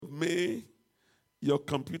May your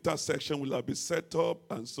computer section will have been set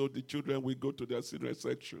up, and so the children will go to their senior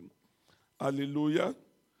section. Hallelujah.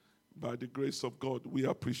 By the grace of God, we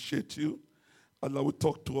appreciate you. Allah will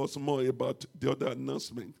talk to us more about the other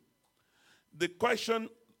announcement. The question,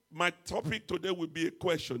 my topic today will be a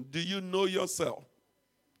question. Do you know yourself?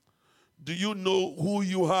 Do you know who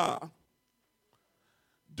you are?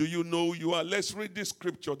 Do you know who you are? Let's read this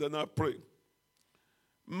scripture, then I pray.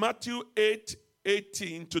 Matthew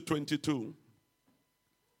 8:18 to 22.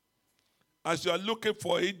 As you are looking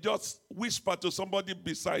for it, just whisper to somebody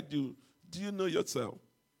beside you, do you know yourself?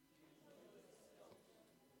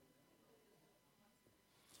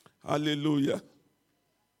 Hallelujah.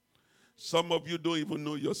 Some of you don't even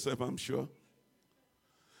know yourself, I'm sure.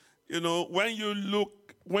 You know, when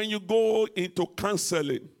you go into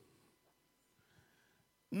counseling,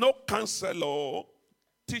 no counselor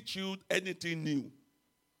teach you anything new.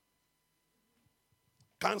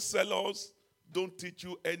 Counselors don't teach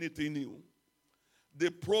you anything new.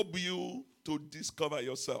 They probe you to discover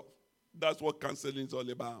yourself. That's what counseling is all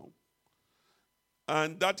about.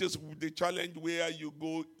 And that is the challenge where you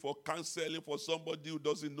go for counseling for somebody who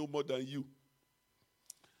doesn't know more than you.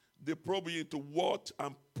 They probe you into what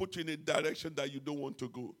and put you in a direction that you don't want to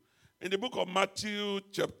go. In the book of Matthew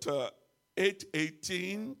chapter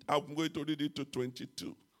 8:18, I'm going to read it to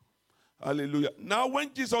 22. Hallelujah. Now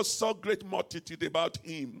when Jesus saw great multitude about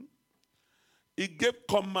him, he gave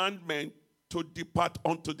commandment to depart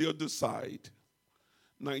unto the other side.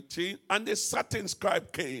 19, and a certain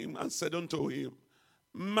scribe came and said unto him,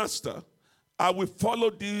 Master, I will follow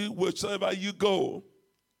thee wheresoever you go.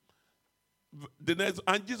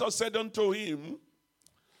 And Jesus said unto him,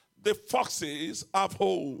 the foxes have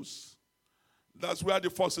holes. That's where the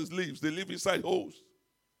foxes live. They live inside holes.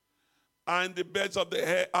 And the birds of the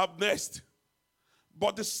air have nests.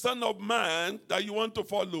 But the Son of Man that you want to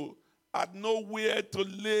follow had nowhere to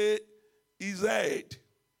lay his head.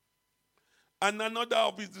 And another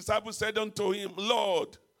of his disciples said unto him,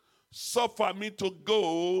 Lord, suffer me to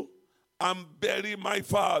go and bury my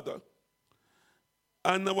father.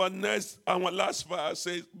 And our last verse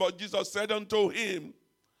says, but Jesus said unto him,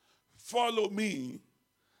 follow me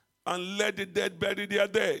and let the dead bury their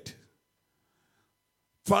dead.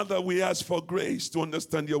 Father, we ask for grace to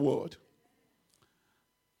understand your word.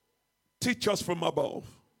 Teach us from above.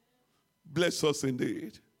 Bless us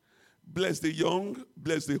indeed. Bless the young,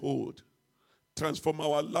 bless the old. Transform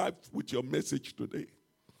our life with your message today.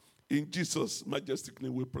 In Jesus' majestic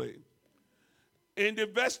name we pray. In the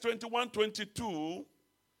verse 21-22,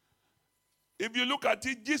 if you look at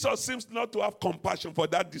it, Jesus seems not to have compassion for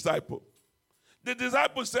that disciple. The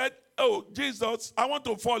disciple said, oh, Jesus, I want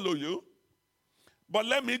to follow you, but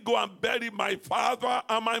let me go and bury my father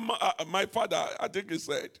and my father, I think he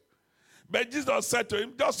said. But Jesus said to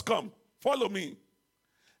him, just come, follow me.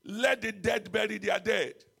 Let the dead bury their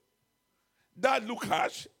dead. That look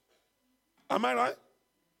harsh. Am I right?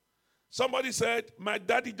 Somebody said, my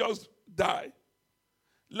daddy just died.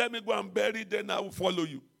 Let me go and bury, then I will follow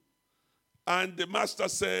you. And the master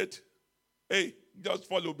said, hey, just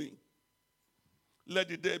follow me. Let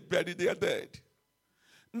the dead bury their dead.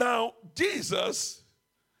 Now, Jesus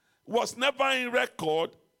was never in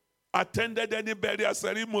record attended any burial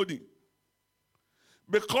ceremony.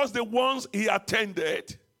 Because the ones he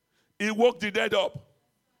attended, he woke the dead up.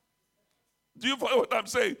 Do you follow what I'm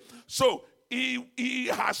saying? So, he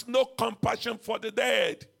has no compassion for the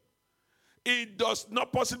dead. He does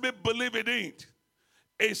not possibly believe in it.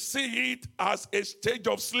 He sees it as a stage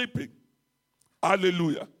of sleeping.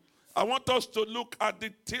 Hallelujah. I want us to look at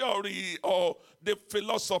the theory or the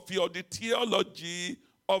philosophy or the theology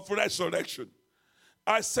of resurrection.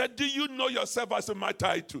 I said, do you know yourself as my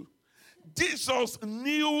title? Jesus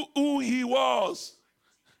knew who he was.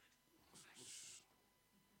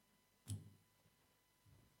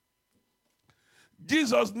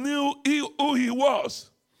 Jesus knew who he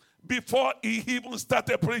was before he even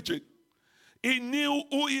started preaching. He knew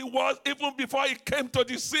who he was even before he came to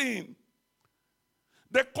the scene.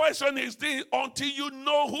 The question is this: until you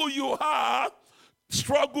know who you are,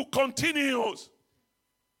 struggle continues.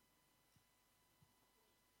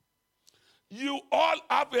 You all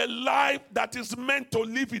have a life that is meant to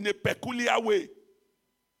live in a peculiar way.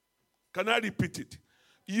 Can I repeat it?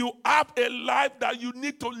 You have a life that you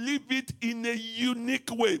need to live it in a unique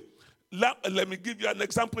way. Let me give you an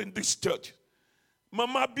example in this church.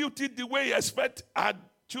 Mama Beauty, the way you expect her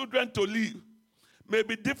children to live may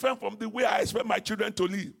be different from the way I expect my children to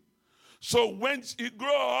live. So when he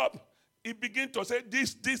grow up, he begin to say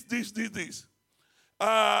this.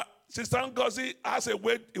 Sister Ngozi has a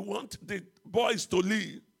way he wants the boys to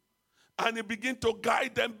live. And he begins to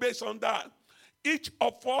guide them based on that. Each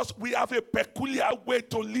of us, we have a peculiar way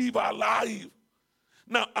to live our life.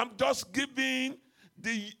 Now, I'm just giving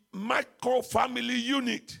the micro family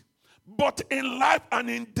unit. But in life and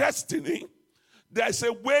in destiny, there's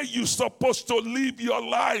a way you're supposed to live your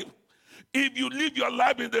life. If you live your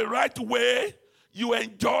life in the right way, you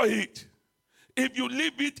enjoy it. If you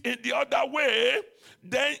live it in the other way,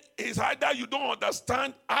 then it's either you don't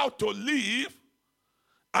understand how to live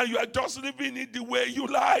and you are just living it the way you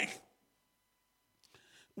like.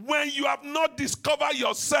 When you have not discovered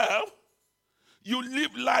yourself, you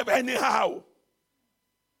live life anyhow.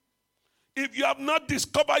 If you have not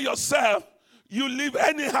discovered yourself, you live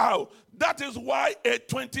anyhow. That is why a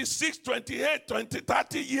 26, 28, 20,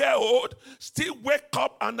 30-year-old still wake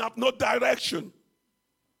up and have no direction.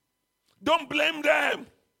 Don't blame them.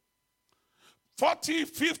 40,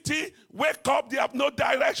 50, wake up, they have no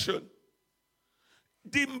direction.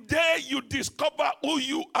 The day you discover who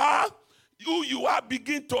you are,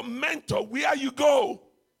 begin to mentor where you go.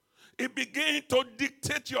 It begins to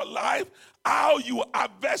dictate your life, how you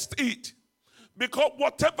harvest it. Because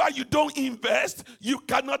whatever you don't invest, you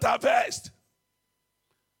cannot harvest.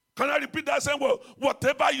 Can I repeat that same word?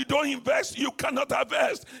 Whatever you don't invest, you cannot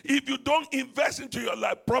harvest. If you don't invest into your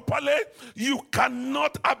life properly, you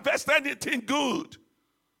cannot harvest anything good.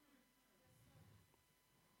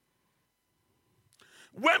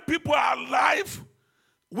 When people are alive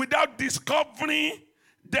without discovering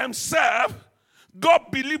themselves,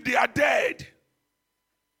 God believes they are dead.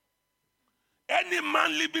 Any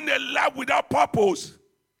man living a life without purpose,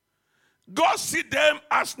 God sees them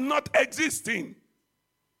as not existing.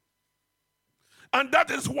 And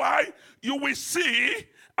that is why you will see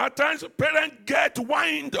at times parents get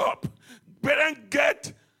wind up, parents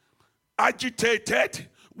get agitated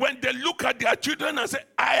when they look at their children and say,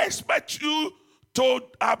 I expect you to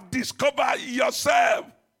have discovered yourself.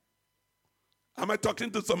 Am I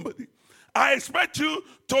talking to somebody? I expect you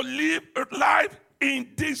to live life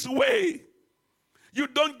in this way. You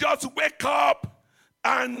don't just wake up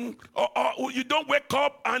and you don't wake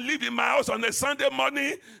up and live in my house on a Sunday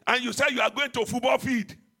morning and you say you are going to a football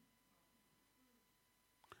field.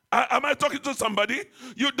 Am I talking to somebody?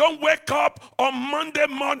 You don't wake up on Monday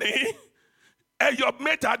morning and your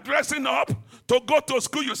mates are dressing up to go to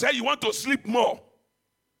school. You say you want to sleep more.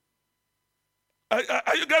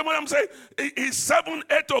 Are you getting what I'm saying? It's 7,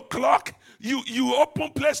 8 o'clock. You open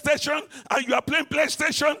PlayStation and you are playing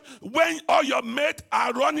PlayStation when all your mates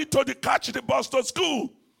are running to catch the bus to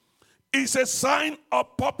school. It's a sign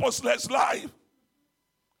of purposeless life.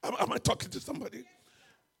 Am I talking to somebody?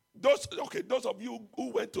 Those of you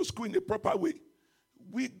who went to school in the proper way,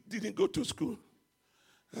 we didn't go to school.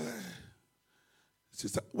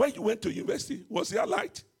 Sister, when you went to university, was there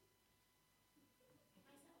light?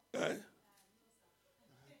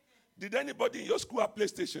 Did anybody in your school have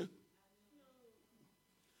PlayStation?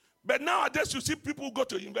 But nowadays, you see people who go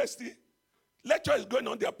to university, lecture is going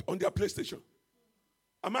on their PlayStation.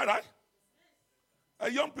 Am I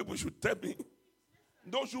right? Young people should tell me.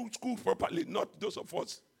 Those who school properly, not those of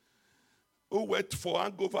us who went for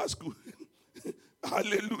hangover school.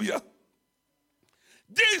 Hallelujah.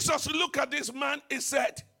 Jesus looked at this man, he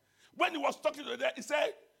said, when he was talking to them, he said,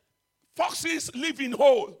 foxes live in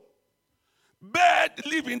hole. Birds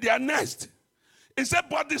live in their nest. He said,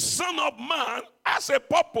 but the Son of Man has a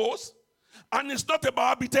purpose, and it's not about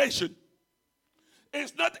habitation.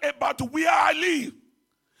 It's not about where I live.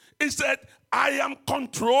 He said, I am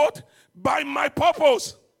controlled by my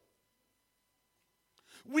purpose.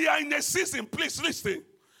 We are in a season, please listen.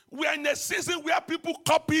 We are in a season where people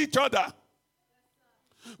copy each other.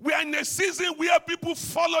 We are in a season where people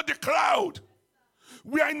follow the crowd.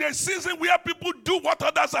 We are in a season where people do what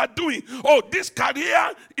others are doing. Oh, this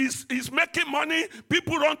career is making money.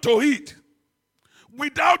 People run to it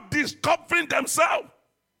without discovering themselves.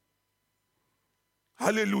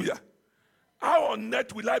 Hallelujah. How on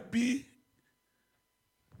earth will I be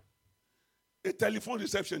a telephone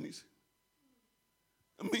receptionist?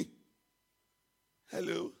 Me.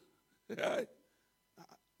 Hello. Hi.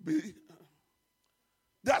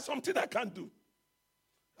 There's something I can't do.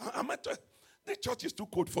 The church is too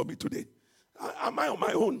cold for me today. Am I on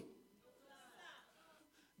my own?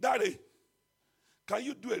 Daddy, can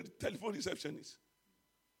you do a telephone receptionist?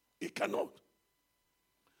 He cannot.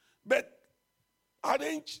 But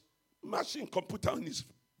arrange machine computer on his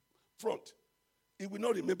front. He will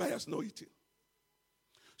not remember he has not eaten.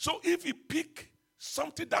 So if he pick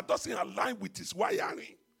something that doesn't align with his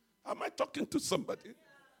wiring, am I talking to somebody?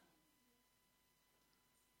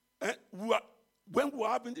 When we were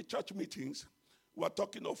having the church meetings, we were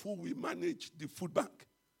talking of who will manage the food bank.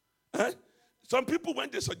 Eh? Some people, when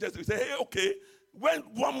they suggest, we say, hey, okay. When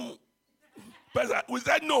one person, we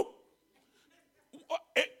said no.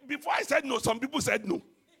 Before I said no, some people said no.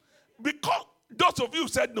 Because those of you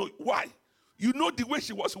said no, why? You know the way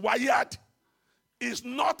she was wired is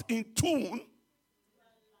not in tune.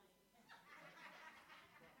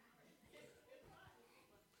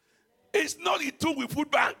 It's not in tune with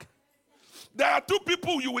food bank. There are two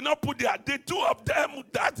people you will not put there. The two of them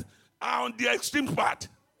that are on the extreme part.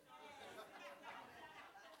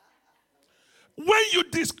 When you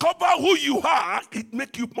discover who you are, it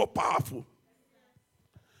makes you more powerful.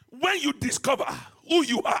 When you discover who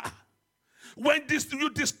you are, when you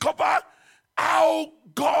discover how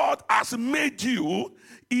God has made you,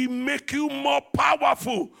 it makes you more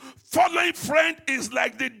powerful. Following friend is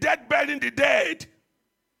like the dead burying the dead.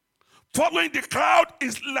 Following the crowd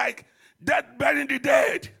is like dead burying the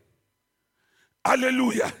dead.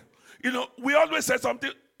 Hallelujah. You know, we always say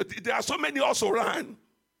something. There are so many also ran.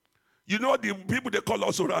 You know the people they call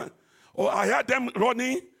also run. Oh, I heard them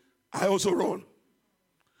running, I also run.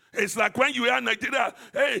 It's like when you are in Nigeria,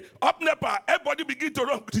 hey, up Nepal, everybody begin to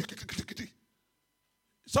run.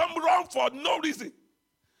 Some run for no reason.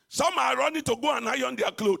 Some are running to go and iron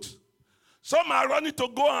their clothes. Some are running to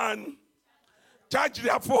go and charge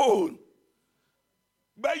their phone.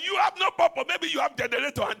 But you have no purpose. Maybe you have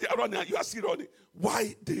generator and they are running and you are still running.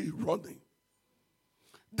 Why they running?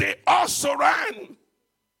 They also ran.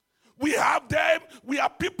 We have them. We are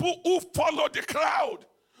people who follow the crowd.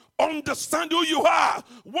 Understand who you are.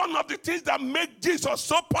 One of the things that make Jesus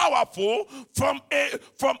so powerful from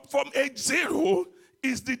age 0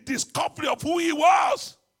 is the discovery of who he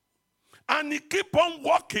was. And he keep on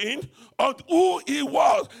working on who he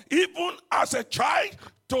was. Even as a child,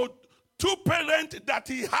 to two parents that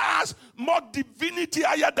he has more divinity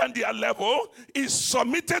higher than their level, he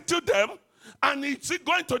submitted to them, and he's still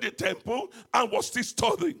going to the temple and was still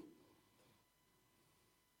studying.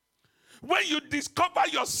 When you discover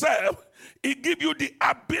yourself, it gives you the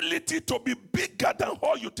ability to be bigger than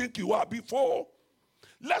all you think you are before.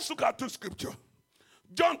 Let's look at two scriptures.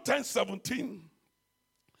 John 10:17.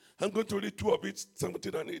 I'm going to read two of it,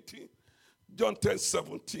 17 and 18. John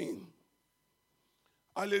 10:17.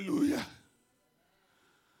 Hallelujah.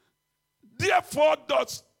 Therefore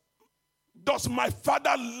does my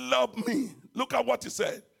Father love me. Look at what he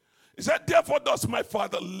said. He said, therefore does my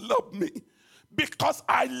Father love me, because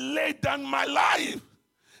I laid down my life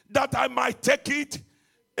that I might take it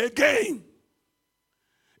again.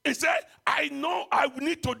 He said, I know I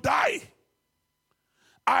need to die.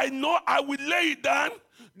 I know I will lay it down.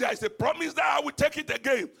 There is a promise that I will take it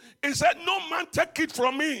again. He said, no man take it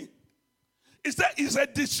from me. He said, it's a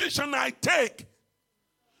decision I take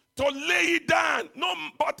to lay it down. No,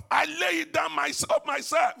 but I lay it down myself.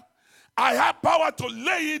 I have power to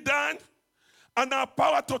lay it down, and I have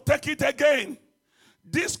power to take it again.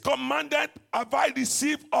 This commandment have I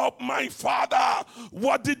received of my Father.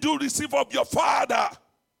 What did you receive of your Father?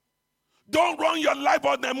 Don't run your life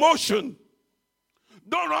on emotion.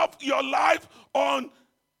 Don't run your life on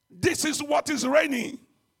this is what is raining.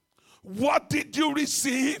 What did you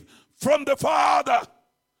receive from the Father?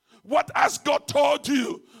 What has God told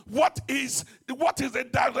you? What is the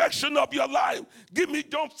direction of your life? Give me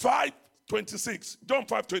John 5:26. John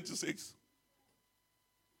 5:26.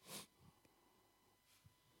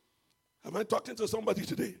 Am I talking to somebody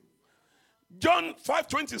today? John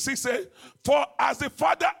 5:26 says, for as the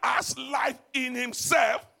Father has life in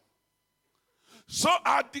himself, so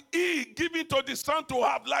had he given to the Son to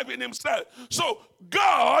have life in himself. So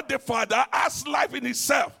God the Father has life in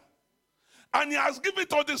himself. And he has given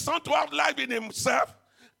to the Son to have life in himself.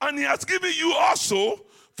 And he has given you also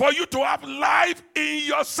for you to have life in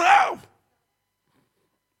yourself.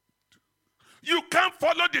 You can't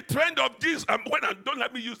follow the trend of Jesus. Don't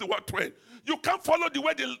let me use the word trend. You can't follow the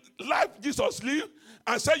way the life Jesus lived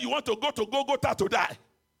and say you want to go to Golgotha to die.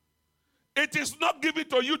 It is not given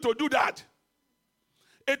to you to do that.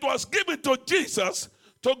 It was given to Jesus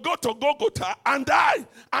to go to Golgotha and die.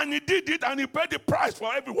 And he did it, and he paid the price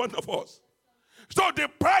for every one of us. So the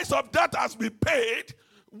price of that has been paid.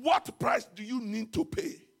 What price do you need to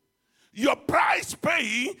pay? Your price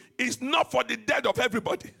paying is not for the death of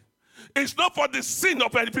everybody. It's not for the sin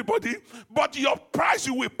of everybody, but your price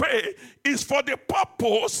you will pay is for the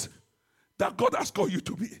purpose that God has called you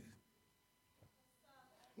to be.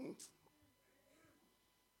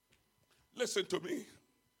 Listen to me.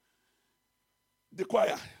 The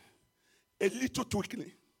choir, a little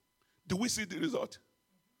twinkling. Do we see the result?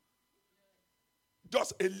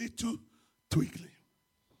 Just a little twinkling.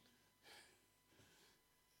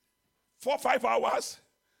 4 or 5 hours,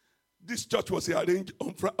 This church was arranged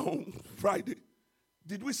on Friday.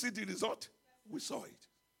 Did we see the result? We saw it.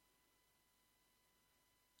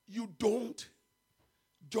 You don't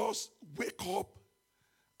just wake up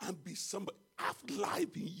and be somebody. Have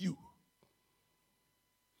life in you.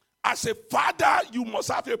 As a father, you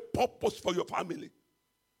must have a purpose for your family.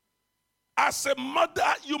 As a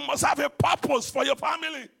mother, you must have a purpose for your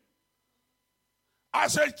family.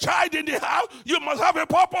 As a child in the house, you must have a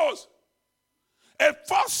purpose. A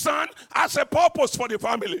first son has a purpose for the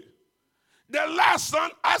family. The last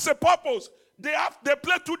son has a purpose. They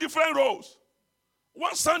play two different roles.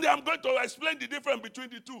 One Sunday, I'm going to explain the difference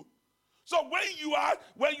between the two. So when you are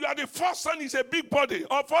the first son, is a big body,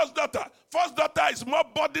 or first daughter. First daughter is more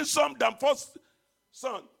burdensome than first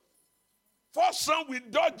son. First son will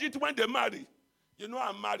dodge it when they marry. You know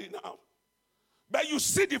I'm married now. But you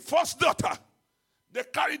see the first daughter, they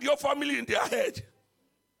carry the whole family in their head.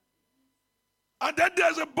 And then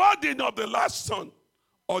there's a burden of the last son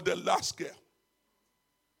or the last girl.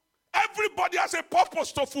 Everybody has a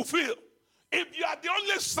purpose to fulfill. If you are the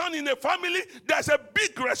only son in a family, there's a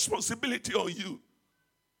big responsibility on you.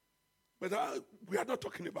 But we are not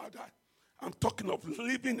talking about that. I'm talking of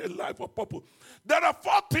living a life of purpose. There are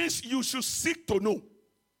 4 things you should seek to know.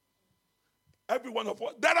 Every one of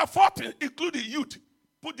us. There are 4 things, including youth.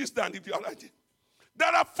 Put this down if you are writing.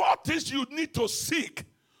 There are 4 things you need to seek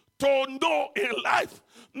to know in life.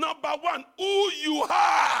 Number 1, who you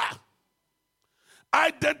are.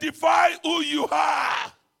 Identify who you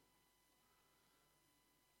are.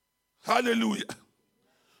 Hallelujah.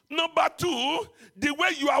 Number 2, the way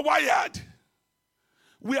you are wired.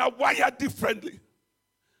 We are wired differently.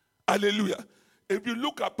 Hallelujah. If you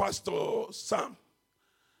look at Pastor Sam,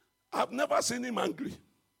 I've never seen him angry.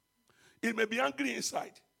 He may be angry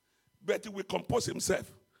inside, but he will compose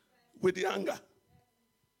himself with the anger.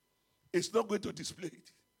 It's not going to display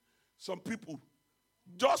it. Some people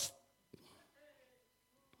just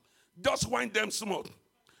wind them small.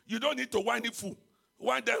 You don't need to wind it full.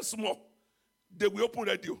 Wind them small. They will open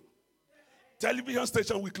radio. Television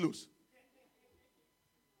station will close.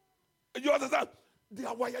 You understand? They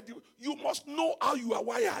are wired. You must know how you are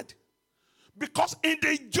wired. Because in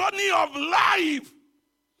the journey of life,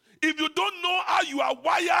 if you don't know how you are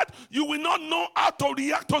wired, you will not know how to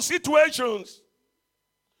react to situations.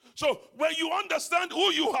 So when you understand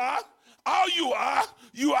who you are, how you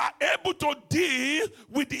are able to deal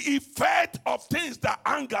with the effect of things that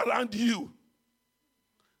hang around you.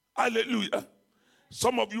 Hallelujah.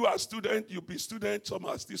 Some of you are students, you'll be students, some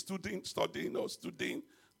are still studying,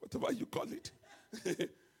 whatever you call it.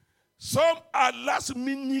 Some are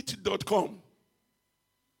lastminute.com.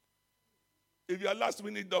 If you are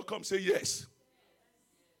lastminute.com, say yes.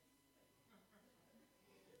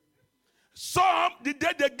 Some, the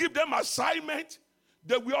day they give them assignment,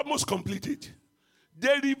 they will almost complete it.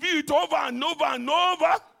 They review it over and over and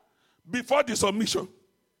over before the submission.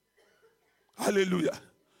 Hallelujah.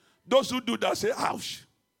 Those who do that say, ouch.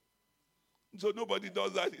 So nobody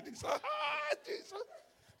does that. It's Jesus.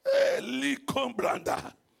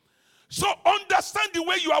 So understand the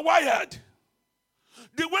way you are wired.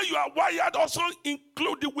 The way you are wired also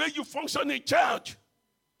include the way you function in church.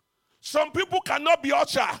 Some people cannot be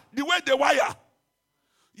usher the way they wire.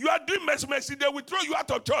 You are doing messy, they will throw you out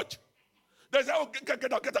of church. They say, oh,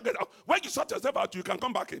 get out. When you sort yourself out, you can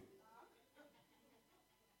come back in.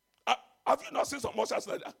 Have you not seen some ushers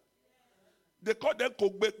like that? They call them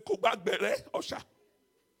Kogbabere usher.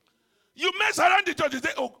 You mess around the church, you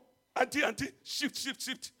say, oh, auntie,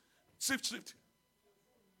 shift.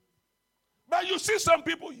 But you see some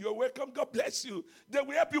people, you're welcome, God bless you. They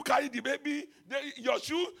will help you carry the baby, your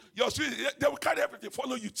shoe, they will carry everything,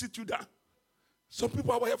 follow you, sit you down. Some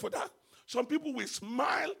people are wired for that. Some people will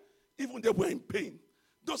smile even they were in pain.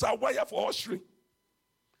 Those are wired for ushering.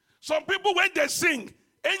 Some people, when they sing,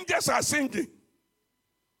 angels are singing.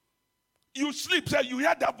 You sleep, say you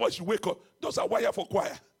hear that voice, you wake up. Those are wired for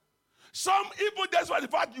choir. Some even that's why the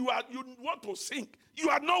fact you want to sing. You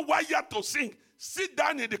are not wired to sing. Sit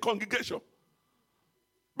down in the congregation.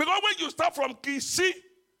 Because when you start from key C,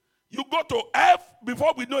 you go to F,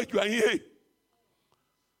 before we know it, you are in A.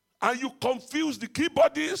 And you confuse the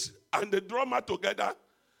keyboardist and the drummer together,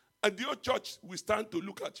 and the whole church will stand to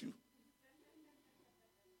look at you.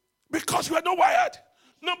 Because you are not wired.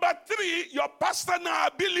 Number 3, your personal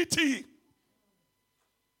ability.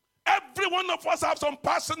 Every one of us have some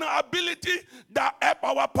personal ability that help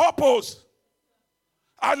our purpose.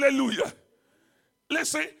 Hallelujah.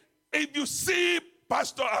 Listen, if you see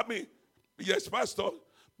Pastor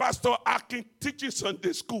Akin teaching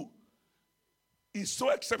Sunday school, he's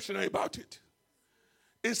so exceptional about it.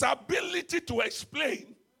 His ability to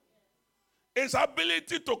explain His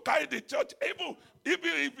ability to carry the church, even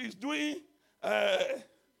if he's doing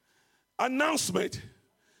announcement,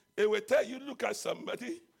 he will tell you, look at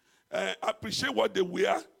somebody, appreciate what they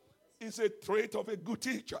wear. It's a trait of a good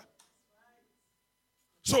teacher.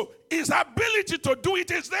 So his ability to do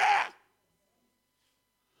it is there.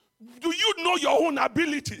 Do you know your own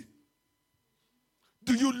ability?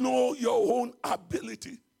 Do you know your own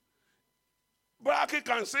ability? Braki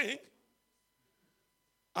can sing.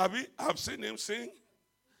 I've seen him sing.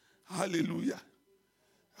 Hallelujah.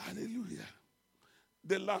 Hallelujah.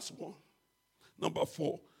 The last one. Number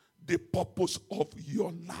 4. The purpose of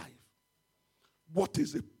your life. What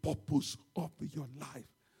is the purpose of your life?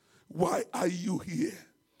 Why are you here?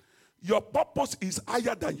 Your purpose is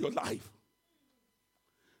higher than your life.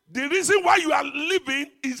 The reason why you are living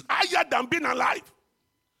is higher than being alive.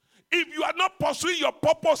 If you are not pursuing your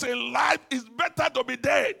purpose in life, it's better to be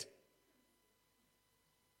dead.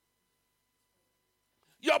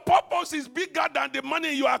 Your purpose is bigger than the money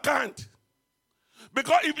in your account.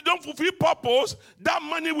 Because if you don't fulfill purpose, that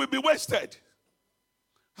money will be wasted.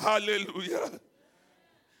 Hallelujah.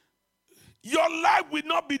 Your life will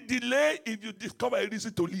not be delayed if you discover a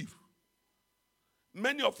reason to live.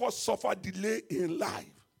 Many of us suffer delay in life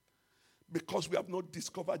because we have not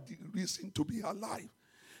discovered the reason to be alive.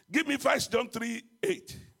 Give me 1 John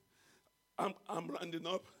 3:8. I'm rounding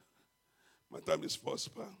up. My time is fast.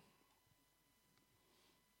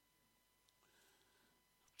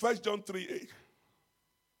 1 John 3:8.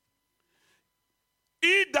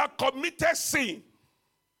 He that committed sin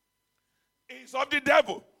is of the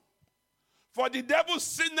devil. For the devil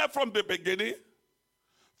sinned from the beginning.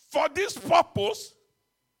 For this purpose,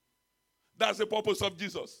 that's the purpose of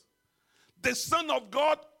Jesus. The Son of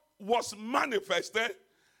God was manifested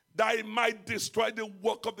that he might destroy the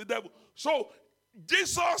work of the devil. So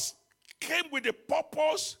Jesus came with the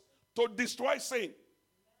purpose to destroy sin.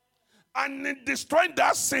 And in destroying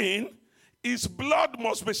that sin, his blood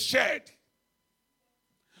must be shed.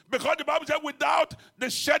 Because the Bible says without the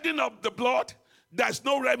shedding of the blood, there's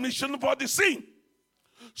no remission for the sin.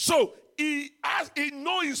 So he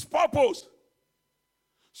knows his purpose.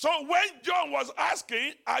 So when John was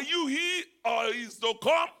asking, are you he or is to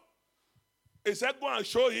come? He said, go and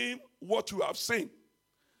show him what you have seen.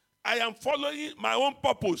 I am following my own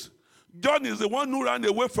purpose. John is the one who ran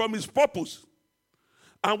away from his purpose.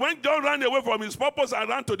 And when John ran away from his purpose and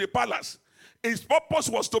ran to the palace, his purpose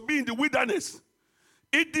was to be in the wilderness,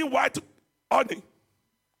 eating white honey.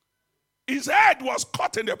 His head was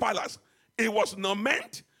cut in the palace. It was not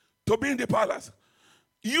meant to be in the palace.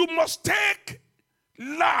 You must take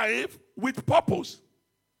life with purpose.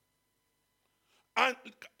 And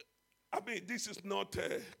this is not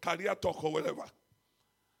a career talk or whatever.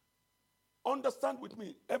 Understand with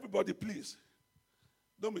me, everybody, please.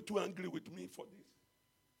 Don't be too angry with me for this.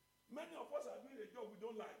 Many of us are doing a job we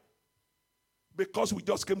don't like because we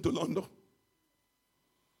just came to London.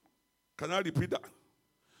 Can I repeat that?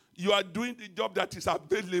 You are doing the job that is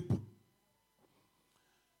available.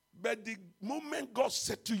 But the moment God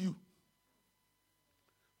said to you,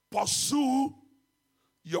 pursue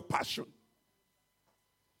your passion.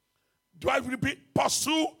 Do I repeat?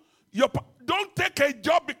 Pursue your passion. Don't take a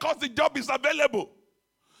job because the job is available.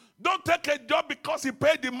 Don't take a job because he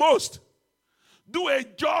paid the most. Do a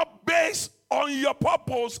job based on your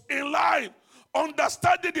purpose in life.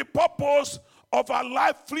 Understanding the purpose of our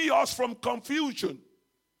life free us from confusion.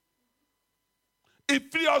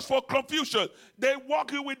 It frees us from confusion. The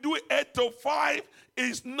work we do 8 to 5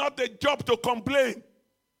 is not a job to complain.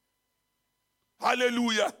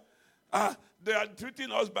 Hallelujah. They are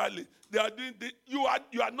treating us badly. They are doing you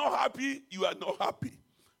are not happy. You are not happy.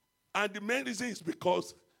 And the main reason is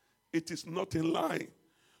because it is not in line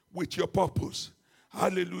with your purpose.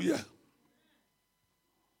 Hallelujah.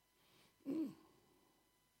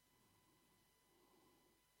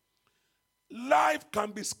 Life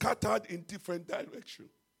can be scattered in different directions.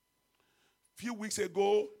 A few weeks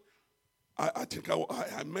ago, I think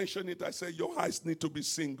I mentioned it. I said your eyes need to be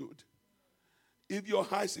singled. If your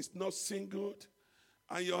eyes is not singled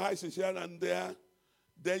and your eyes is here and there,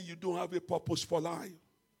 then you don't have a purpose for life.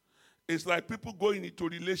 It's like people going into a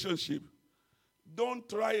relationship. Don't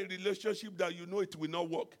try a relationship that you know it will not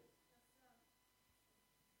work.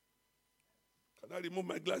 Can I remove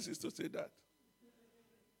my glasses to say that?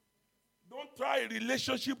 Don't try a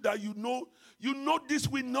relationship that you know this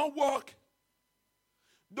will not work.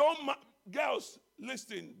 Girls,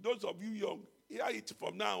 listen, those of you young, hear it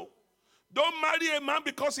from now. Don't marry a man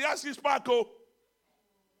because he has six-pack.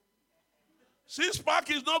 Six-pack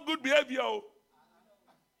is not good behavior.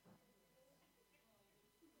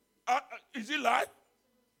 Is it lie?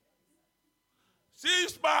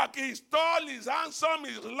 Six pack, he's tall, he's handsome,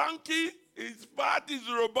 he's lanky, he's fat, he's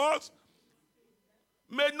robust.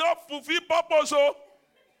 May not fulfill purpose. Oh.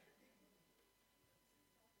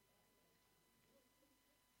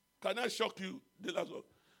 Can I shock you? The last one.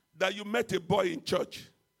 That you met a boy in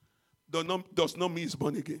church does not mean he's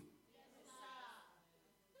born again.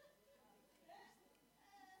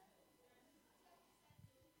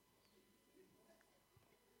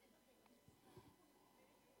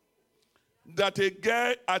 That a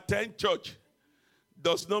girl attend church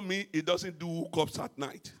does not mean he doesn't do hookups at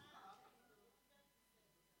night.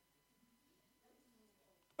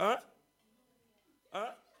 Huh?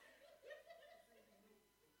 Huh?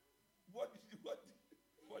 What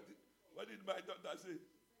did my daughter say?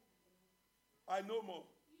 I know more.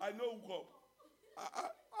 I know hookup.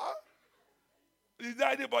 Is there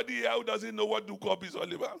anybody here who doesn't know what hookup is all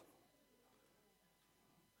about?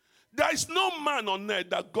 There is no man on earth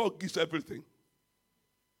that God gives everything.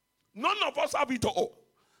 None of us have it all.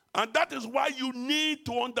 And that is why you need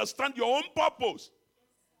to understand your own purpose.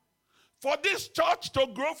 For this church to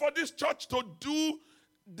grow, for this church to do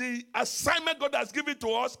the assignment God has given to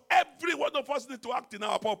us, every one of us need to act in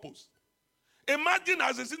our purpose. Imagine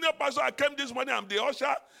as a senior pastor, I came this morning, I'm the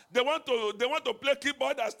usher. They want to play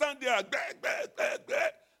keyboard. I stand there,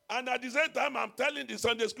 and at the same time, I'm telling the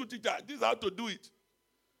Sunday school teacher, this is how to do it.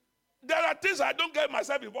 There are things I don't get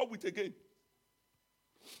myself involved with again.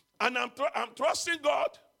 And I'm trusting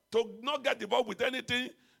God to not get involved with anything,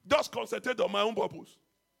 just concentrate on my own purpose.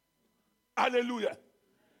 Hallelujah.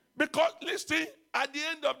 Because, listen, at the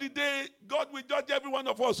end of the day, God will judge every one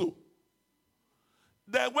of us. Oh.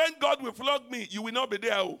 Then when God will flog me, you will not be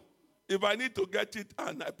there. Oh. If I need to get it,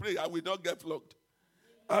 and I pray, I will not get flogged.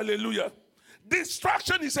 Hallelujah.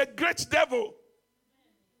 Distraction is a great devil.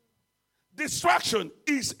 Distraction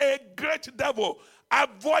is a great devil.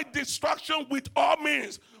 Avoid distraction with all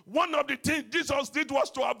means. One of the things Jesus did was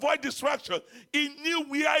to avoid distraction. He knew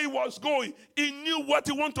where he was going. He knew what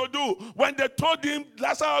he wanted to do. When they told him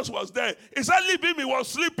Lazarus was there, he said, leave him, he was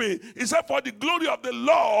sleeping. He said, for the glory of the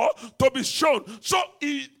Lord to be shown. So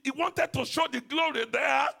he wanted to show the glory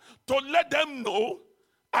there to let them know,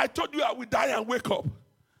 I told you I will die and wake up.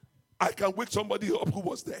 I can wake somebody up who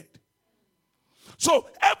was dead. So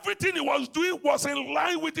everything he was doing was in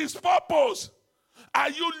line with his purpose. Are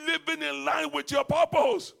you living in line with your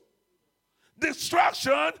purpose?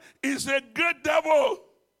 Distraction is a great devil.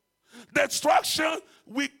 Distraction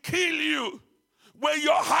will kill you. When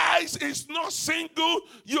your eyes is not single,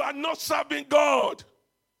 you are not serving God.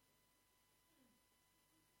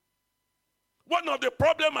 One of the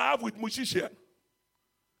problems I have with musicians,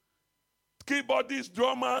 keyboardist,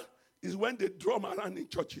 drummer, is when they drum around in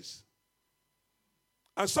churches.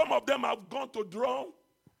 And some of them have gone to drum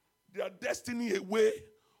their destiny away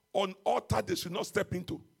on altar they should not step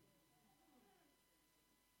into.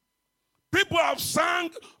 People have sang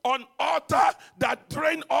on altar that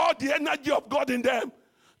drain all the energy of God in them.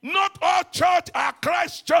 Not all church are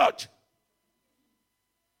Christ church.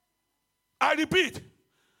 I repeat,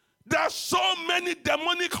 there are so many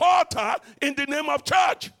demonic altars in the name of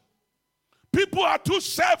church. People are too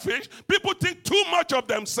selfish. People think too much of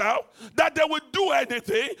themselves that they will do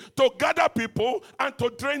anything to gather people and to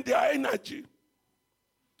drain their energy.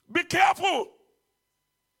 Be careful.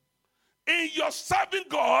 In your serving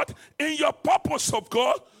God, in your purpose of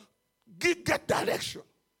God, get direction.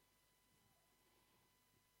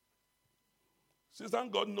 Since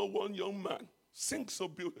thank God, no one young man sings so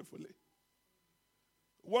beautifully.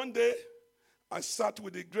 One day, I sat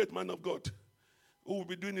with a great man of God who will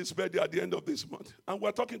be doing his birthday at the end of this month. And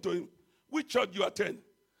we're talking to him, which church you attend?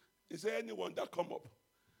 Is there anyone that come up?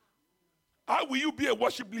 How will you be a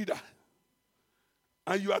worship leader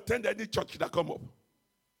and you attend any church that come up?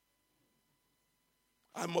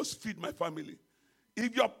 I must feed my family.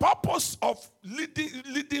 If your purpose of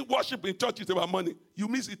leading worship in church is about money, you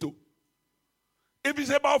miss it too. If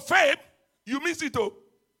it's about fame, you miss it too.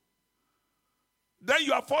 Then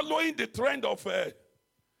you are following the trend of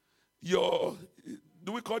your,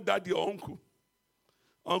 do we call that your uncle?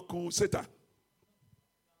 Uncle Satan.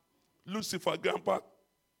 Lucifer, grandpa.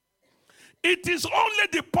 It is only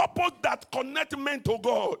the purpose that connects men to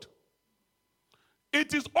God.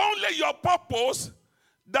 It is only your purpose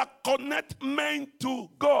that connects men to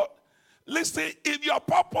God. Listen, if your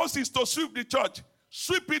purpose is to sweep the church,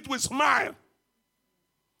 sweep it with smile.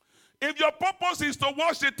 If your purpose is to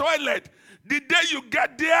wash the toilet, the day you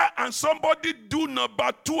get there and somebody do number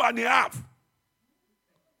 2.5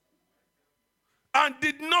 and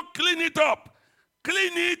did not clean it up,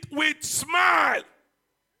 clean it with smile.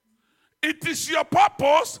 It is your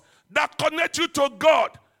purpose that connects you to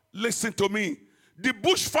God. Listen to me. The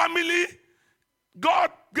Bush family,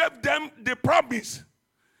 God gave them the promise.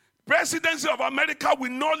 Presidency of America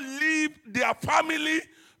will not leave their family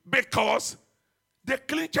because they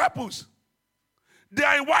clean chapels. They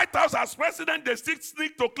are in White House as president, they still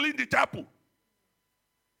sneak to clean the chapel.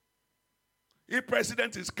 If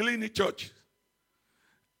president is cleaning church,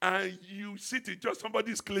 and you sit in church,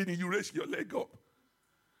 somebody is cleaning, you raise your leg up.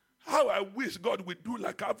 How I wish God would do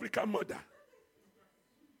like African mother.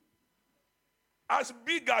 As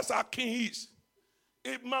big as our king is,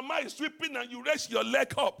 if mama is sweeping and you raise your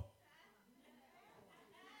leg up,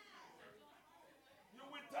 you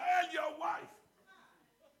will tell your wife.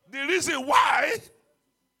 The reason why,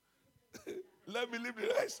 let me leave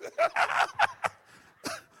the rest.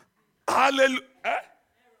 Hallelujah. Eh?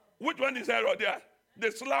 Which one is error there?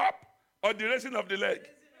 The slap or the raising of the leg?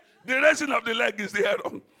 The raising of the leg is the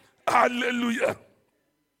error. Hallelujah.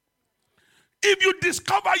 If you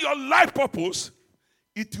discover your life purpose,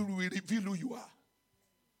 it will reveal who you are.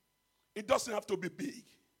 It doesn't have to be big.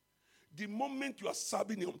 The moment you are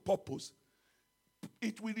serving on purpose,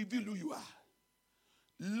 it will reveal who you are.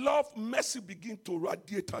 Love, mercy begin to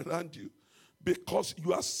radiate around you because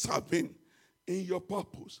you are serving in your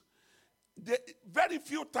purpose. Very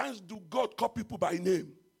few times do God call people by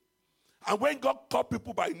name. And when God calls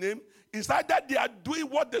people by name, it's like that they are doing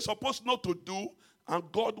what they're supposed not to do,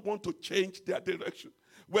 and God wants to change their direction.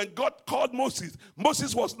 When God called Moses,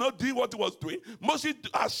 Moses was not doing what he was doing. Moses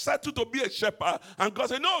has settled to be a shepherd, and God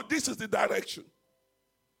said, no, this is the direction.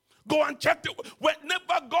 Go and check it.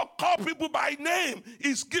 Whenever God calls people by name,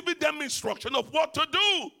 he's giving them instruction of what to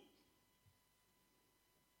do.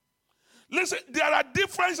 Listen, there are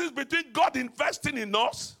differences between God investing in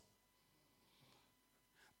us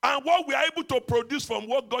and what we are able to produce from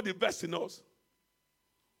what God invests in us.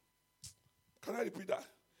 Can I repeat that?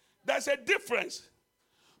 There's a difference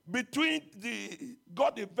between the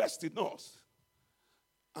God invests in us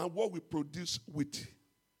and what we produce with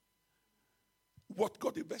what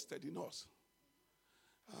God invested in us.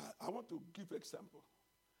 I want to give an example.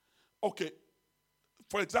 Okay,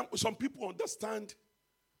 for example, some people understand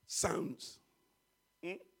sounds.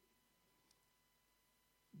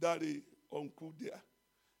 Daddy, uncle there.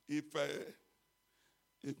 If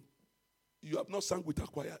you have not sung with a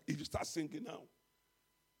choir, if you start singing now,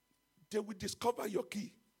 they will discover your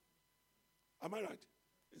key. Am I right?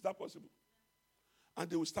 Is that possible? And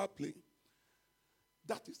they will start playing.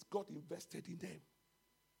 That is God invested in them.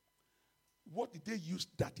 What did they use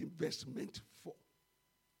that investment for?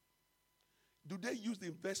 Do they use the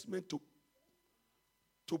investment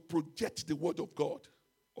to project the word of God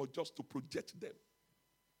or just to project them?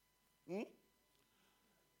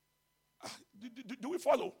 Do we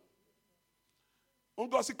follow?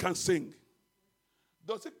 Ngozi can sing.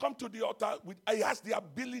 Does it come to the altar with, he has the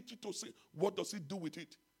ability to sing. What does he do with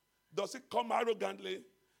it? Does it come arrogantly?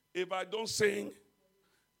 If I don't sing,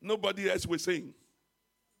 nobody else will sing.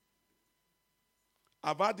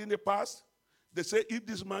 I've had in the past, they say if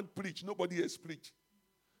this man preach, nobody else preach.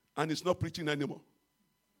 And he's not preaching anymore.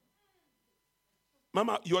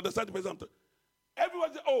 Mama, you understand the person?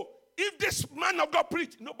 Everyone says, oh, if this man of God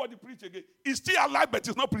preach, nobody preach again. He's still alive, but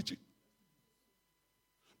he's not preaching.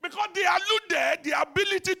 Because they alluded the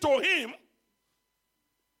ability to him.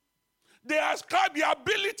 They ascribe the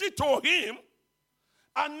ability to him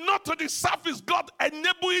and not to the service God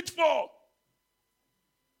enabled it for.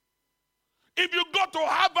 If you go to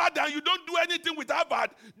Harvard and you don't do anything with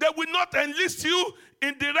Harvard, they will not enlist you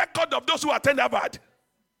in the record of those who attend Harvard.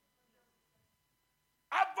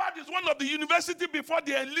 Harvard is one of the universities before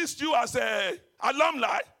they enlist you as an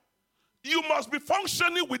alumni. You must be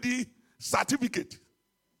functioning with the certificate.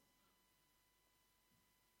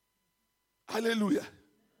 Hallelujah.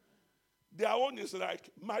 Their own is like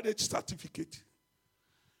marriage certificate.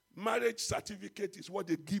 Marriage certificate is what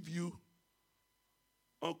they give you,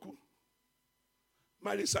 uncle.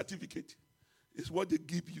 Marriage certificate is what they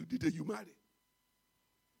give you the day you marry.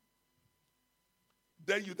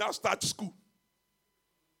 Then you now start school.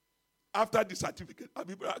 After the certificate, I'll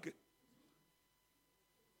be bragging.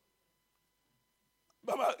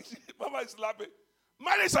 Mama is laughing.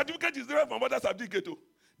 Marriage certificate is different from other certificate.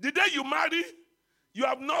 The day you marry, you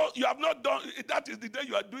have not done. That is the day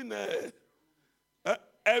you are doing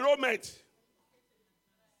enrollment.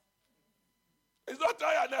 It's not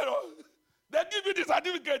trial and error. They give you the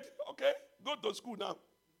certificate. Okay, go to school now.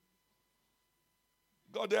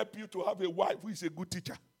 God help you to have a wife who is a good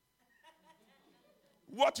teacher.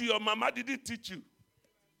 What your mama didn't teach you,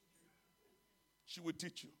 she will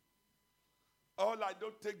teach you. All I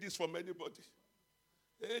don't take this from anybody.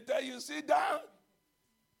 Then you sit down.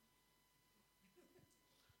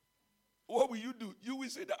 what will you do? You will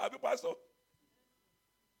say that, Abi Pastor.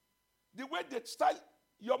 The way they style,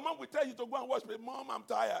 your mom will tell you to go and wash, but Mom, I'm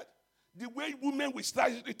tired. The way women will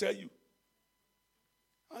style to tell you,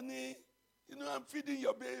 honey, I'm feeding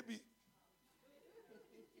your baby.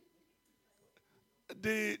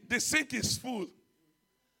 The sink is full.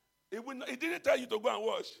 It didn't tell you to go and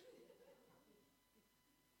wash.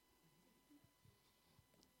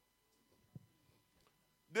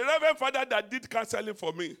 The Reverend Father that did counseling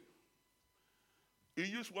for me, he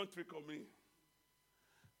used one trick on me.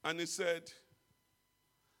 And he said,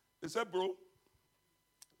 bro,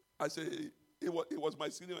 I said, it was my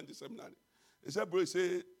senior in the seminary. He said, bro, he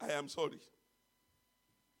said, I am sorry.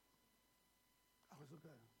 I was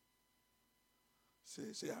okay.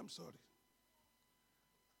 Say, I'm sorry.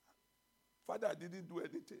 Father, I didn't do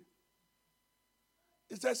anything.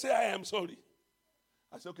 He said, say, I am sorry.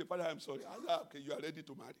 I said, okay, Father, I'm sorry. I said, okay, you are ready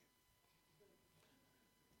to marry.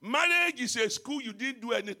 Marriage is a school, you didn't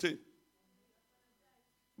do anything.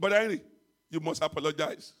 But Henry, you must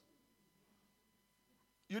apologize.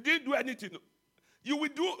 You didn't do anything. You will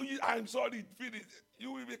do, I'm sorry, finish.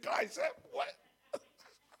 You will be crying. Say, what?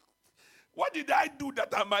 What did I do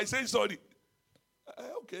that I might say sorry?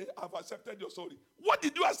 Okay, I've accepted your sorry. What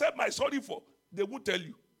did you accept my sorry for? They will tell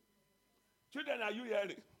you. Children, are you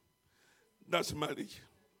hearing? That's marriage.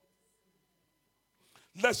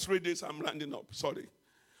 Let's read this. I'm rounding up. Sorry.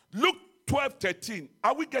 Luke 12:13.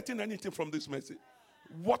 Are we getting anything from this message?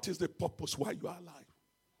 What is the purpose why you are alive?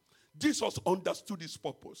 Jesus understood his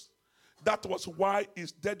purpose. That was why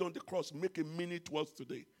his death on the cross make a meaning to us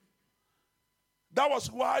today. That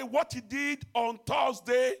was why what he did on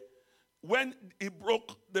Thursday, when he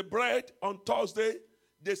broke the bread on Thursday,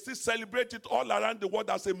 they still celebrate it all around the world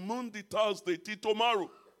as a Monday Thursday till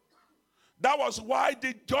tomorrow. That was why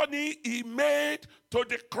the journey he made to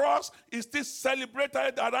the cross is still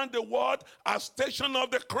celebrated around the world as Station of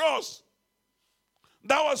the Cross.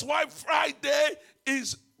 That was why Friday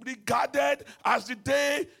is regarded as the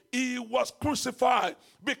day he was crucified,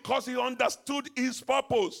 because he understood his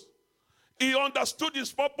purpose. He understood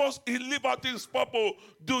his purpose. He lived out his purpose.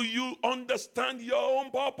 Do you understand your own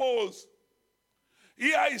purpose?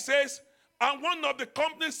 Here he says, and one of the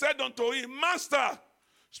companies said unto him, Master,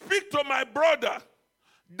 speak to my brother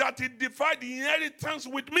that he divide the inheritance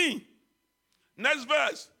with me. Next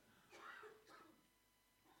verse.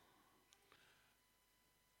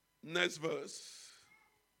 Next verse.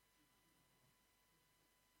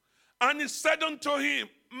 And he said unto him,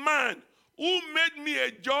 Man, who made me a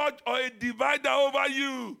judge or a divider over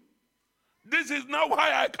you? This is not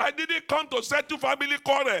why I didn't come to settle family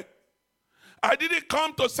quarrel. I didn't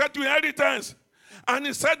come to settle inheritance. And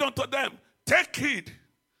he said unto them, Take heed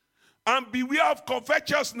and beware of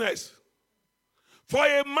covetousness. For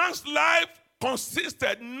a man's life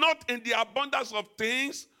consisted not in the abundance of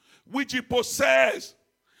things which he possessed.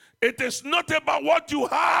 It is not about what you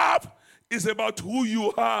have, it's about who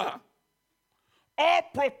you are. All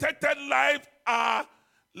protected life are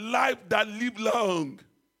life that live long.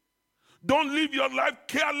 Don't live your life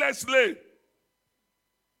carelessly.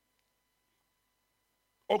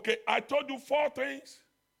 Okay, I told you 4 things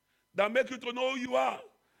that make you to know who you are.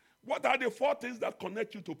 What are the 4 things that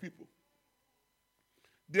connect you to people?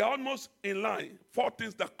 They are almost in line. 4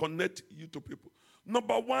 things that connect you to people.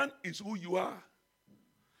 Number 1 is who you are.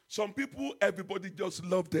 Some people, everybody just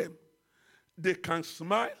love them. They can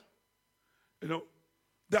smile.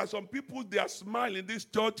 There are some people, their smile in this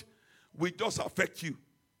church will just affect you.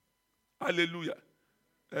 Hallelujah.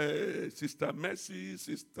 Sister Mercy,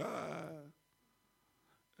 Sister...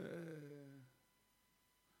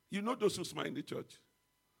 you know those who smile in the church?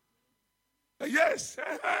 Yes.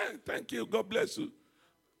 Thank you. God bless you.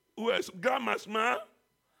 Who else? Grandma smile.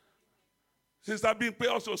 Sister Bimpe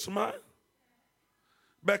also smile.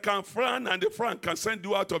 But can frown, and the frown can send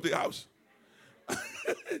you out of the house.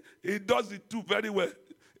 He does it too very well.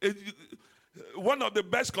 One of the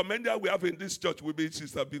best comedians we have in this church will be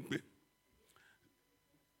Sister Bimpe.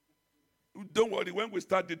 Don't worry, when we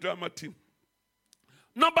start the drama team.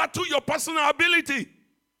 Number 2, your personal ability.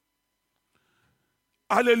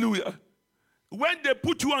 Hallelujah. When they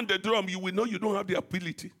put you on the drum, you will know you don't have the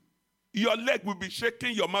ability. Your leg will be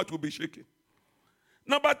shaking, your mouth will be shaking.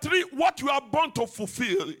 Number 3, what you are born to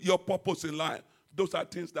fulfill, your purpose in life. Those are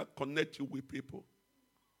things that connect you with people.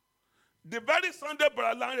 The very Sunday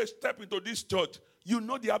Brother Larry stepped into this church, you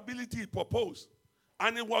know the ability he proposed.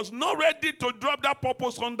 And he was not ready to drop that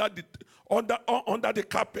purpose under the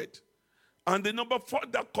carpet. And the number 4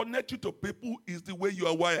 that connects you to people is the way you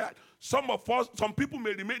are wired. Some people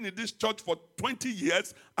may remain in this church for 20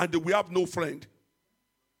 years and we have no friend.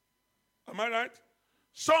 Am I right?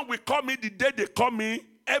 Some will call me the day they call me.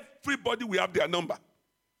 Everybody will have their number.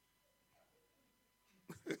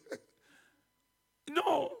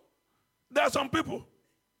 No, there are some people.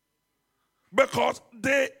 Because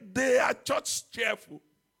they are just cheerful.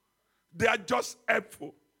 They are just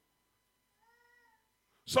helpful.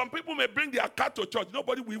 Some people may bring their car to church.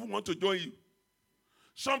 Nobody will even want to join you.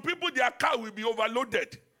 Some people, their car will be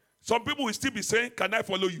overloaded. Some people will still be saying, can I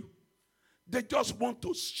follow you? They just want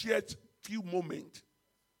to share a few moments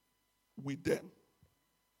with them.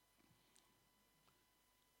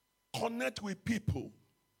 Connect with people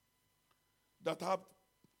that have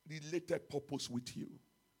related purpose with you.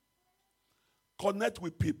 Connect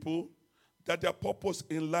with people that their purpose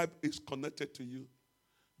in life is connected to you.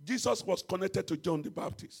 Jesus was connected to John the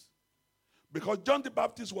Baptist because John the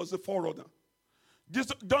Baptist was the forerunner.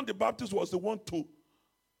 John the Baptist was the one to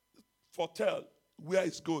foretell where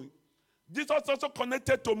he's going. Jesus also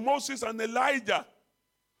connected to Moses and Elijah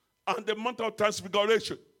and the Mount of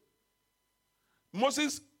Transfiguration.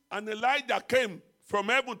 Moses and Elijah came from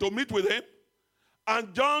heaven to meet with him,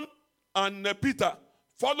 and John and Peter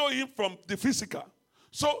followed him from the physical.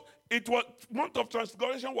 So it was Mount of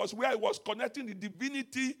Transfiguration was where he was connecting the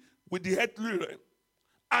divinity with the earthly realm.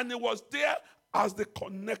 And it was there as the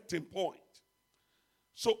connecting point.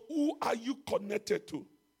 So who are you connected to?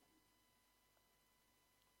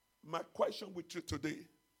 My question with you today,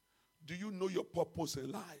 do you know your purpose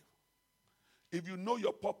in life? If you know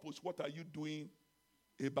your purpose, what are you doing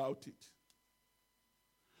about it?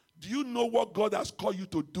 Do you know what God has called you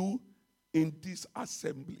to do in this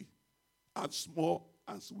assembly? As small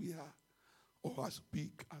as we are, or as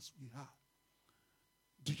big as we are.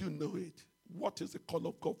 Do you know it? What is the call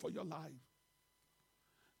of God for your life?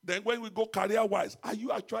 Then when we go career-wise, are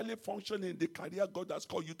you actually functioning in the career God has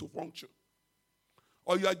called you to function?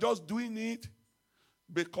 Or you are just doing it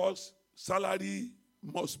because salary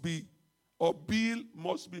must be, or bill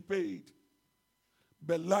must be paid?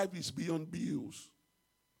 But life is beyond bills.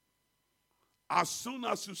 As soon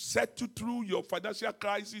as you settle through your financial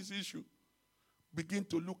crisis issue, begin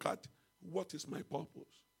to look at what is my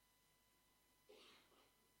purpose.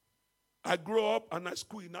 I grew up and I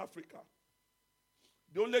schooled in Africa.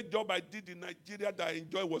 The only job I did in Nigeria that I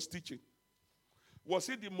enjoyed was teaching. Was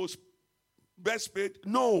it the most best paid?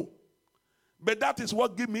 No. But that is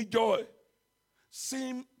what gave me joy.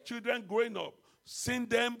 Seeing children growing up, seeing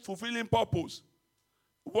them fulfilling purpose.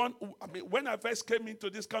 When I first came into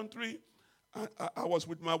this country, I was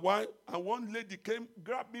with my wife, and one lady came,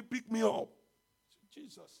 grabbed me, picked me up.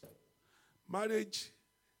 Jesus. Marriage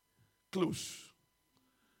close.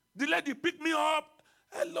 The lady picked me up.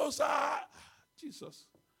 Hello, sir. Jesus.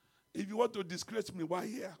 If you want to disgrace me, why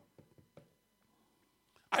here?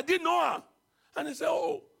 I didn't know her. And he said,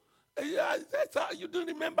 oh, yeah, sir, you don't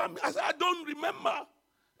remember me? I said, I don't remember.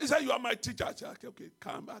 He said, you are my teacher. I said, okay,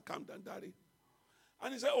 calm down, daddy.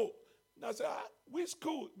 And he said, oh, and I said, which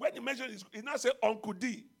school? When he mentioned his, he now said, Uncle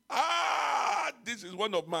D. This is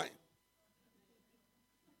one of mine.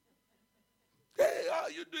 Hey, how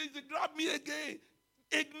you doing? He grabbed me again.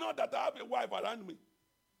 Ignore that I have a wife around me.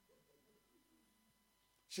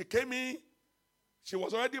 She came in. She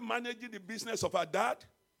was already managing the business of her dad.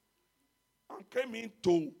 And came in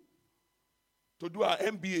to do her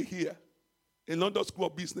MBA here in London School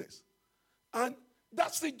of Business. And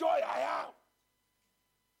that's the joy I have.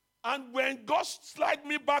 And when God slid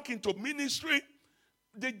me back into ministry,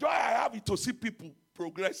 the joy I have is to see people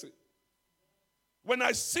progressing. When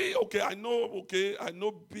I see, I know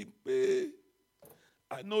Big Pay.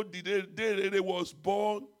 I know the day was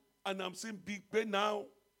born, and I'm seeing Big Pay now.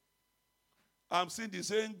 I'm seeing the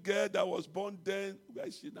same girl that was born then. Where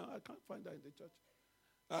is she now? I can't find her in the church.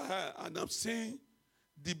 And I'm seeing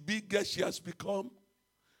the big girl she has become.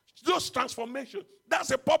 Those transformations,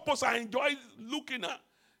 that's a purpose I enjoy looking at.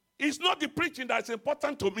 It's not the preaching that's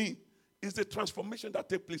important to me. It's the transformation that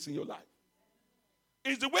takes place in your life.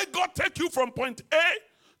 It's the way God takes you from point A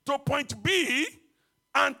to point B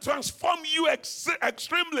and transform you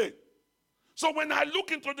extremely. So when I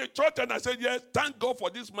look into the church and I say, yes, thank God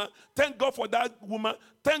for this man, thank God for that woman,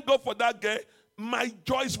 thank God for that girl, my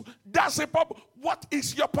joy is, that's a purpose. What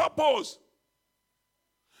is your purpose?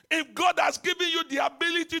 If God has given you the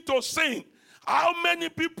ability to sing, how many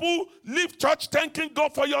people leave church thanking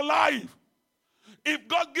God for your life? If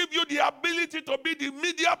God gives you the ability to be the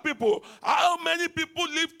media people, how many people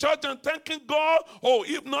leave church and thanking God? Oh,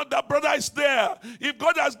 if not, that brother is there. If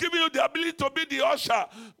God has given you the ability to be the usher,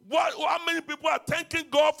 how many people are thanking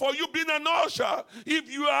God for you being an usher?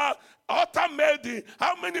 If you are altar melody,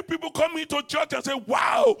 how many people come into church and say,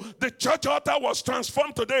 wow, the church altar was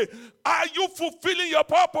transformed today? Are you fulfilling your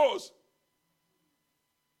purpose?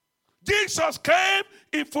 Jesus came,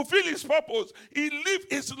 he fulfilled his purpose. He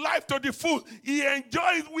lived his life to the full. He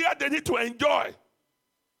enjoyed where they need to enjoy.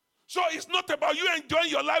 So it's not about you enjoying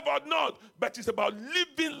your life or not, but it's about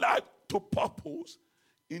living life to purpose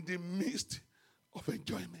in the midst of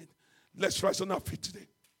enjoyment. Let's rise on our feet today.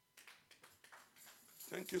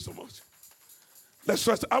 Thank you so much. Let's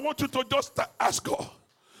rise. I want you to just ask God,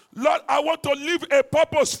 Lord, I want to live a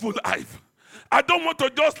purposeful life. I don't want to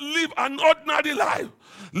just live an ordinary life.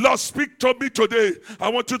 Lord, speak to me today. I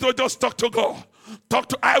want you to just talk to God.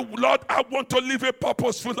 Lord, I want to live a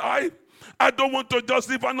purposeful life. I don't want to just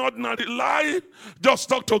live an ordinary life. Just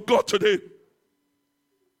talk to God today.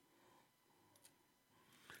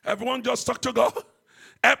 Everyone just talk to God.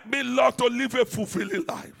 Help me, Lord, to live a fulfilling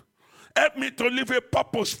life. Help me to live a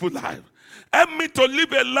purposeful life. Help me to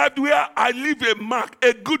live a life where I leave a mark,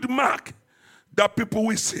 a good mark, that people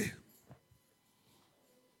will see.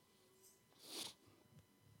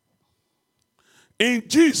 In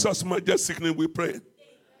Jesus' majestic name we pray.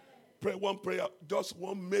 Pray one prayer, just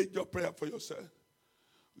one major prayer for yourself.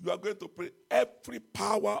 You are going to pray every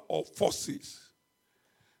power or forces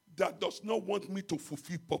that does not want me to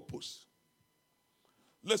fulfill purpose.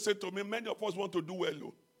 Listen to me, many of us want to do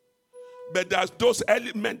well, but there's those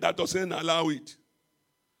elements that doesn't allow it.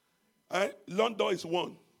 London is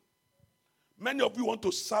one. Many of you want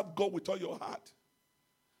to serve God with all your heart.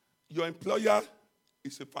 Your employer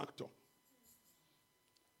is a factor.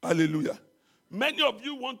 Hallelujah. Many of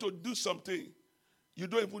you want to do something. You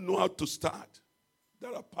don't even know how to start.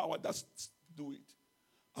 There are power that do it.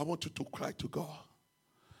 I want you to cry to God.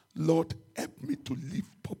 Lord, help me to live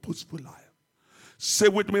purposeful life. Say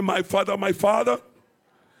with me, my Father, my Father.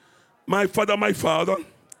 My Father, my Father.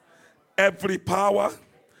 Every power,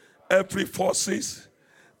 every forces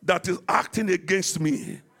that is acting against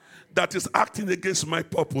me, that is acting against my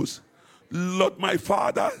purpose. Lord, my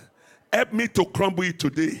Father, help me to crumble it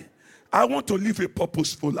today. I want to live a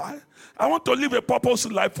purposeful life. I want to live a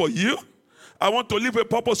purposeful life for you. I want to live a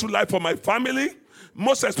purposeful life for my family.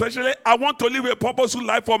 Most especially, I want to live a purposeful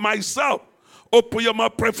life for myself. Open your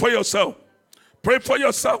mouth, pray for yourself. Pray for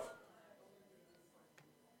yourself.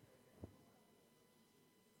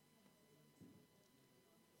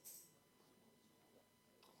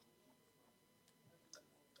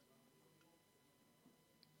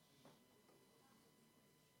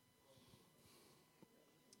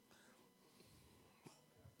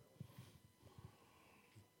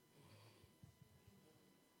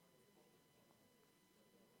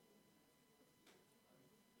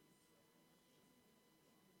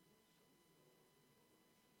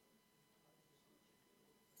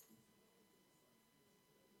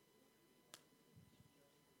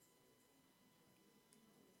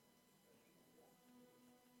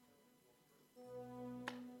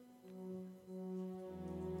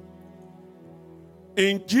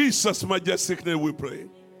 In Jesus' majestic name we pray.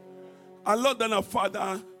 And Lord and our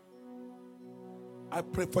Father, I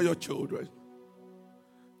pray for your children.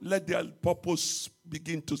 Let their purpose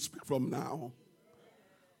begin to speak from now.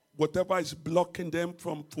 Whatever is blocking them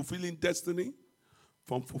from fulfilling destiny,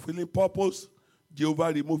 from fulfilling purpose,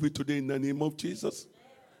 Jehovah, remove it today in the name of Jesus.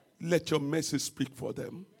 Let your mercy speak for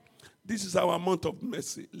them. This is our month of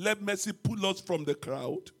mercy. Let mercy pull us from the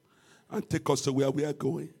crowd and take us to where we are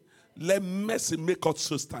going. Let mercy make us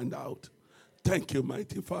so stand out. Thank you,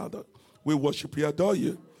 mighty Father. We worship you, adore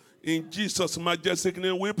you. In Jesus' majestic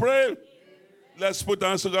name we pray. Let's put our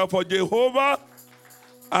hands together for Jehovah.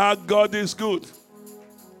 Our God is good.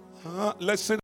 Let's sing.